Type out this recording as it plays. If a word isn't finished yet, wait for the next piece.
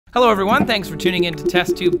Hello everyone, thanks for tuning in to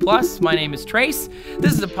Test Tube Plus. My name is Trace.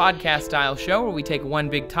 This is a podcast-style show where we take one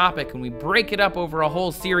big topic and we break it up over a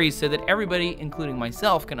whole series so that everybody, including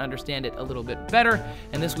myself, can understand it a little bit better.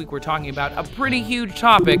 And this week we're talking about a pretty huge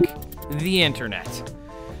topic, the internet.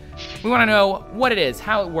 We want to know what it is,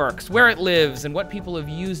 how it works, where it lives, and what people have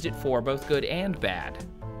used it for, both good and bad.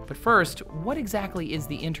 But first, what exactly is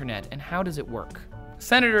the internet and how does it work?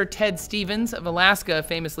 Senator Ted Stevens of Alaska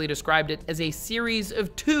famously described it as a series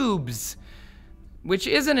of tubes, which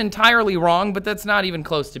isn't entirely wrong, but that's not even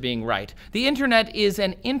close to being right. The internet is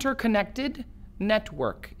an interconnected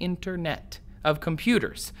network, internet, of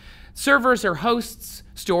computers. Servers or hosts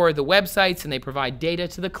store the websites and they provide data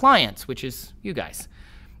to the clients, which is you guys.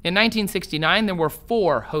 In 1969, there were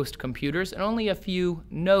 4 host computers and only a few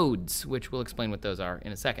nodes, which we'll explain what those are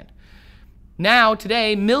in a second. Now,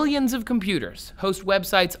 today, millions of computers host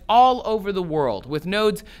websites all over the world with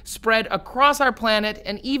nodes spread across our planet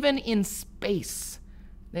and even in space.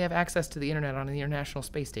 They have access to the internet on the International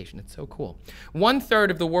Space Station. It's so cool.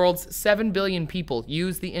 1/3 of the world's 7 billion people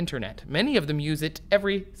use the internet. Many of them use it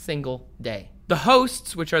every single day. The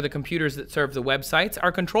hosts, which are the computers that serve the websites,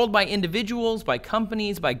 are controlled by individuals, by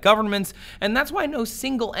companies, by governments, and that's why no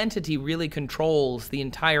single entity really controls the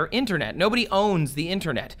entire internet. Nobody owns the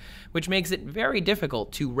internet, which makes it very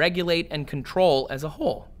difficult to regulate and control as a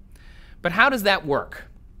whole. But how does that work?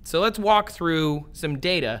 So let's walk through some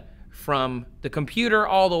data from the computer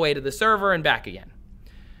all the way to the server and back again.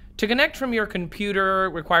 To connect from your computer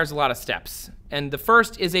requires a lot of steps. And the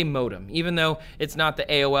first is a modem, even though it's not the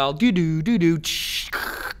AOL doo-doo-doo-doo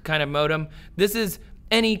kind of modem. This is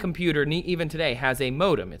any computer, even today, has a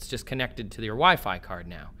modem. It's just connected to your Wi-Fi card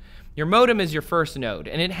now. Your modem is your first node,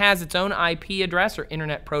 and it has its own IP address or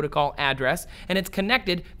Internet Protocol address, and it's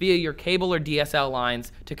connected via your cable or DSL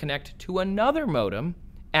lines to connect to another modem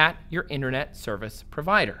at your internet service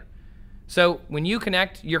provider. So when you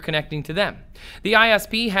connect, you're connecting to them. The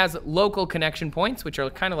ISP has local connection points, which are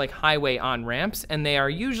kind of like highway on-ramps, and they are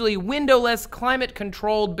usually windowless,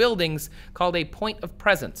 climate-controlled buildings called a point of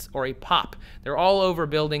presence, or a POP. They're all over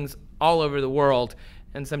buildings all over the world,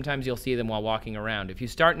 and sometimes you'll see them while walking around. If you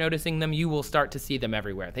start noticing them, you will start to see them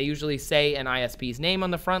everywhere. They usually say an ISP's name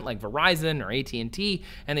on the front, like Verizon or AT&T,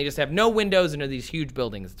 and they just have no windows and are these huge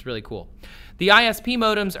buildings. It's really cool. The ISP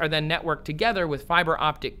modems are then networked together with fiber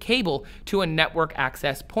optic cable to a network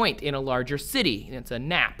access point in a larger city. It's a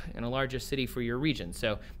NAP in a larger city for your region,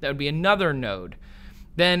 so that would be another node.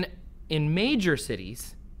 Then in major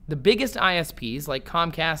cities, the biggest ISPs like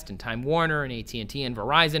Comcast and Time Warner and AT&T and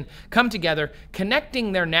Verizon come together,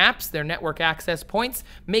 connecting their NAPs, their network access points,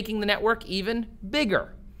 making the network even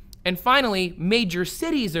bigger. And finally, major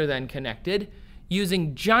cities are then connected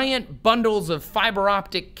using giant bundles of fiber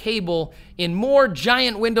optic cable in more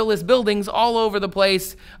giant windowless buildings all over the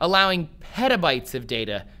place, allowing petabytes of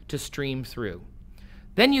data to stream through.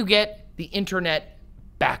 Then you get the internet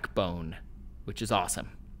backbone, which is awesome.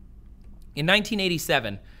 In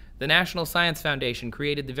 1987, the National Science Foundation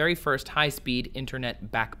created the very first high-speed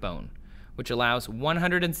internet backbone, which allows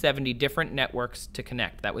 170 different networks to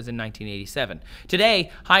connect. That was in 1987.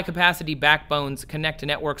 Today, high-capacity backbones connect to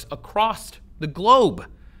networks across the globe.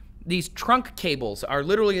 These trunk cables are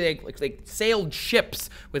literally like sailed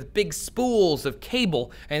ships with big spools of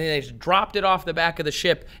cable, and they just dropped it off the back of the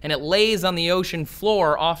ship, and it lays on the ocean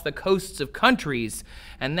floor off the coasts of countries,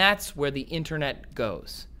 and that's where the internet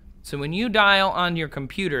goes. So when you dial on your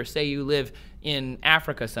computer, say you live in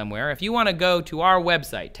Africa somewhere, if you want to go to our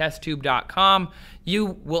website, testtube.com,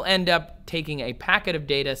 you will end up taking a packet of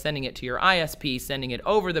data, sending it to your ISP, sending it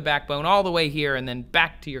over the backbone all the way here, and then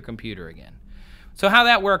back to your computer again. So how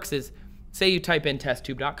that works is, say you type in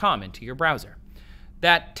testtube.com into your browser.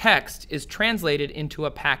 That text is translated into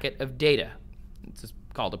a packet of data. It's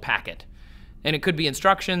called a packet. And it could be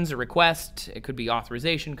instructions, a request, it could be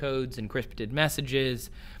authorization codes, encrypted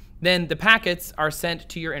messages. Then the packets are sent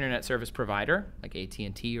to your internet service provider, like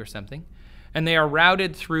AT&T or something, and they are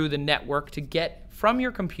routed through the network to get from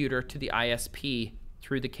your computer to the ISP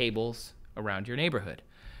through the cables around your neighborhood.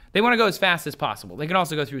 They want to go as fast as possible. They can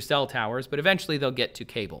also go through cell towers, but eventually they'll get to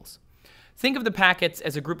cables. Think of the packets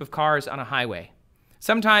as a group of cars on a highway.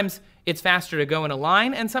 Sometimes it's faster to go in a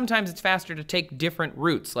line, and sometimes it's faster to take different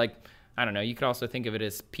routes, like, I don't know, you could also think of it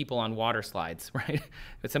as people on water slides, right?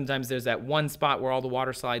 But sometimes there's that one spot where all the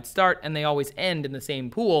water slides start and they always end in the same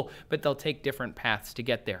pool, but they'll take different paths to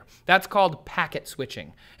get there. That's called packet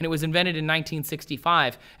switching, and it was invented in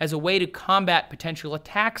 1965 as a way to combat potential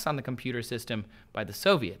attacks on the computer system by the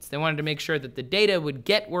Soviets. They wanted to make sure that the data would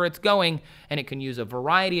get where it's going and it can use a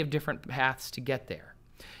variety of different paths to get there.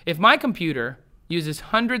 If my computer uses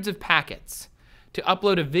hundreds of packets to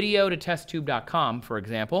upload a video to testtube.com, for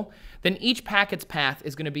example, then each packet's path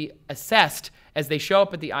is going to be assessed as they show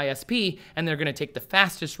up at the ISP, and they're going to take the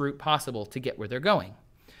fastest route possible to get where they're going.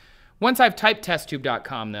 Once I've typed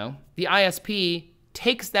testtube.com, though, the ISP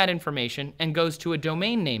takes that information and goes to a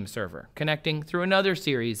domain name server connecting through another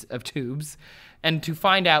series of tubes, and to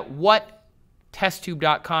find out what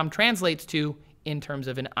testtube.com translates to in terms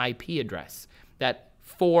of an IP address, that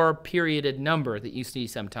 4-perioded number that you see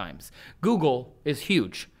sometimes. Google is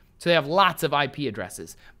huge, so they have lots of IP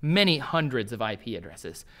addresses, many hundreds of IP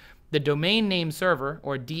addresses. The domain name server,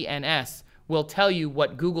 or DNS, will tell you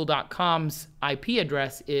what google.com's IP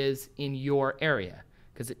address is in your area,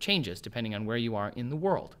 because it changes depending on where you are in the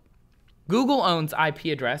world. Google owns IP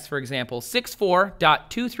address, for example,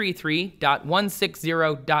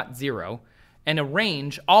 64.233.160.0, and a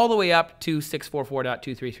range all the way up to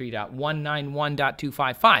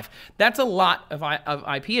 644.233.191.255. That's a lot of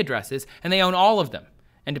IP addresses, and they own all of them.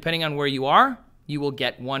 And depending on where you are, you will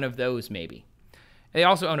get one of those maybe. They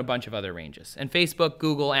also own a bunch of other ranges. And Facebook,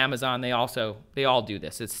 Google, Amazon, they all do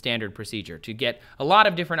this. It's standard procedure to get a lot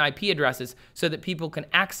of different IP addresses so that people can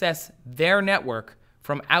access their network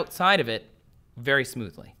from outside of it very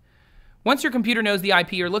smoothly. Once your computer knows the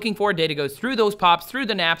IP you're looking for, data goes through those POPs, through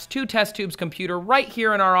the NAPs, to TestTube's computer right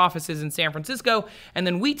here in our offices in San Francisco, and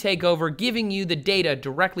then we take over giving you the data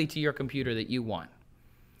directly to your computer that you want.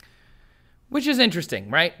 Which is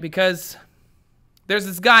interesting, right? Because there's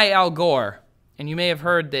this guy, Al Gore, and you may have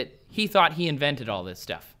heard that he thought he invented all this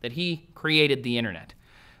stuff, that he created the internet.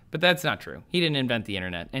 But that's not true. He didn't invent the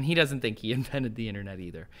internet, and he doesn't think he invented the internet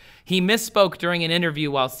either. He misspoke during an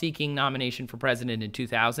interview while seeking nomination for president in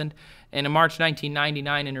 2000. In a March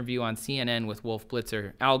 1999 interview on CNN with Wolf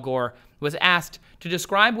Blitzer, Al Gore was asked to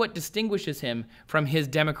describe what distinguishes him from his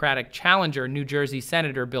Democratic challenger, New Jersey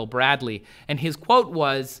Senator Bill Bradley, and his quote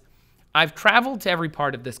was, "I've traveled to every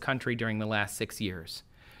part of this country during the last 6 years.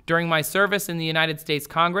 During my service in the United States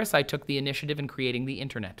Congress, I took the initiative in creating the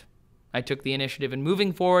internet. I took the initiative in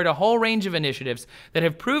moving forward a whole range of initiatives that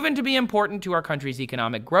have proven to be important to our country's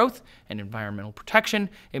economic growth and environmental protection,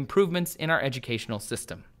 improvements in our educational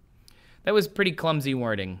system." That was pretty clumsy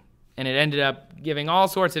wording, and it ended up giving all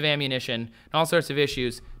sorts of ammunition and all sorts of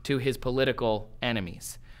issues to his political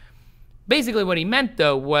enemies. Basically what he meant,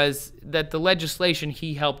 though, was that the legislation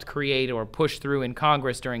he helped create or push through in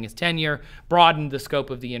Congress during his tenure broadened the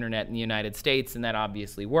scope of the internet in the United States, and that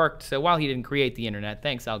obviously worked. So while he didn't create the internet,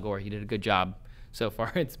 thanks Al Gore, he did a good job so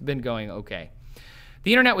far. It's been going okay.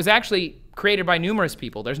 The internet was actually created by numerous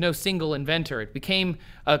people. There's no single inventor. It became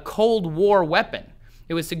a Cold War weapon.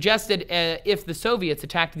 It was suggested if the Soviets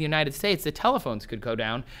attacked the United States, the telephones could go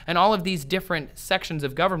down, and all of these different sections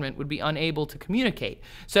of government would be unable to communicate.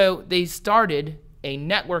 So they started a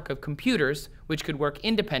network of computers which could work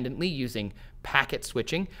independently using packet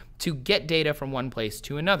switching to get data from one place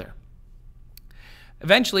to another.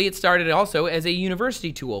 Eventually, it started also as a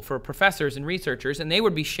university tool for professors and researchers, and they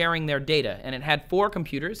would be sharing their data. And it had 4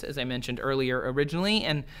 computers, as I mentioned earlier originally,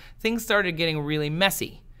 and things started getting really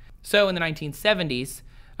messy. So in the 1970s,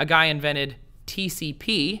 a guy invented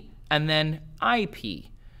TCP and then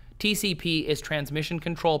IP. TCP is Transmission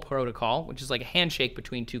Control Protocol, which is like a handshake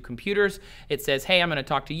between 2 computers. It says, hey, I'm going to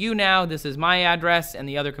talk to you now. This is my address. And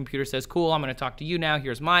the other computer says, cool, I'm going to talk to you now.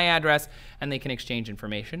 Here's my address. And they can exchange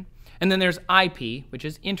information. And then there's IP, which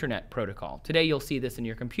is Internet Protocol. Today, you'll see this in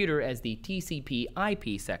your computer as the TCP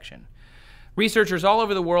IP section. Researchers all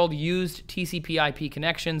over the world used TCP/IP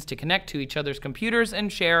connections to connect to each other's computers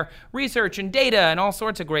and share research and data and all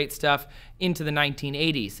sorts of great stuff into the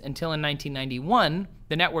 1980s, until in 1991,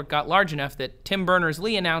 the network got large enough that Tim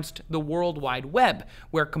Berners-Lee announced the World Wide Web,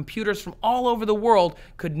 where computers from all over the world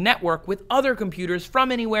could network with other computers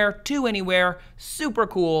from anywhere to anywhere. Super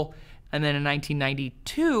cool. And then in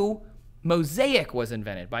 1992, Mosaic was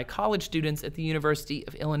invented by college students at the University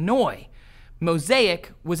of Illinois.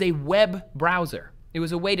 Mosaic was a web browser. It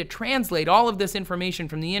was a way to translate all of this information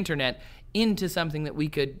from the internet into something that we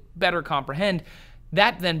could better comprehend.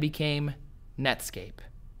 That then became Netscape,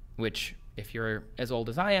 which, if you're as old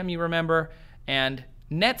as I am, you remember. And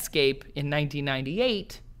Netscape in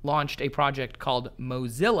 1998 launched a project called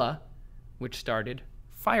Mozilla, which started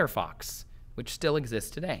Firefox, which still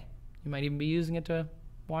exists today. You might even be using it to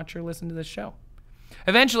watch or listen to this show.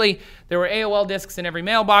 Eventually, there were AOL disks in every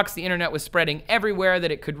mailbox. The internet was spreading everywhere that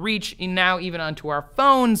it could reach, and now even onto our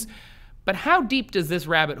phones. But how deep does this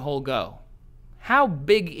rabbit hole go? How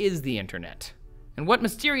big is the internet? And what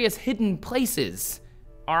mysterious hidden places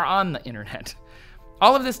are on the internet?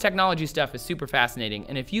 All of this technology stuff is super fascinating,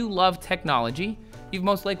 and if you love technology, you've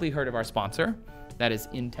most likely heard of our sponsor. That is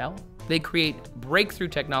Intel. They create breakthrough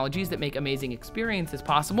technologies that make amazing experiences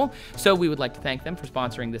possible. So we would like to thank them for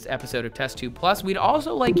sponsoring this episode of TestTube Plus. We'd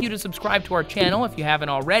also like you to subscribe to our channel if you haven't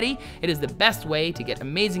already. It is the best way to get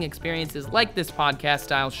amazing experiences like this podcast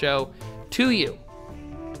style show to you.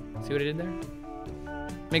 See what I did there?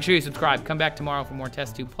 Make sure you subscribe. Come back tomorrow for more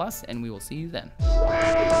TestTube Plus, and we will see you then.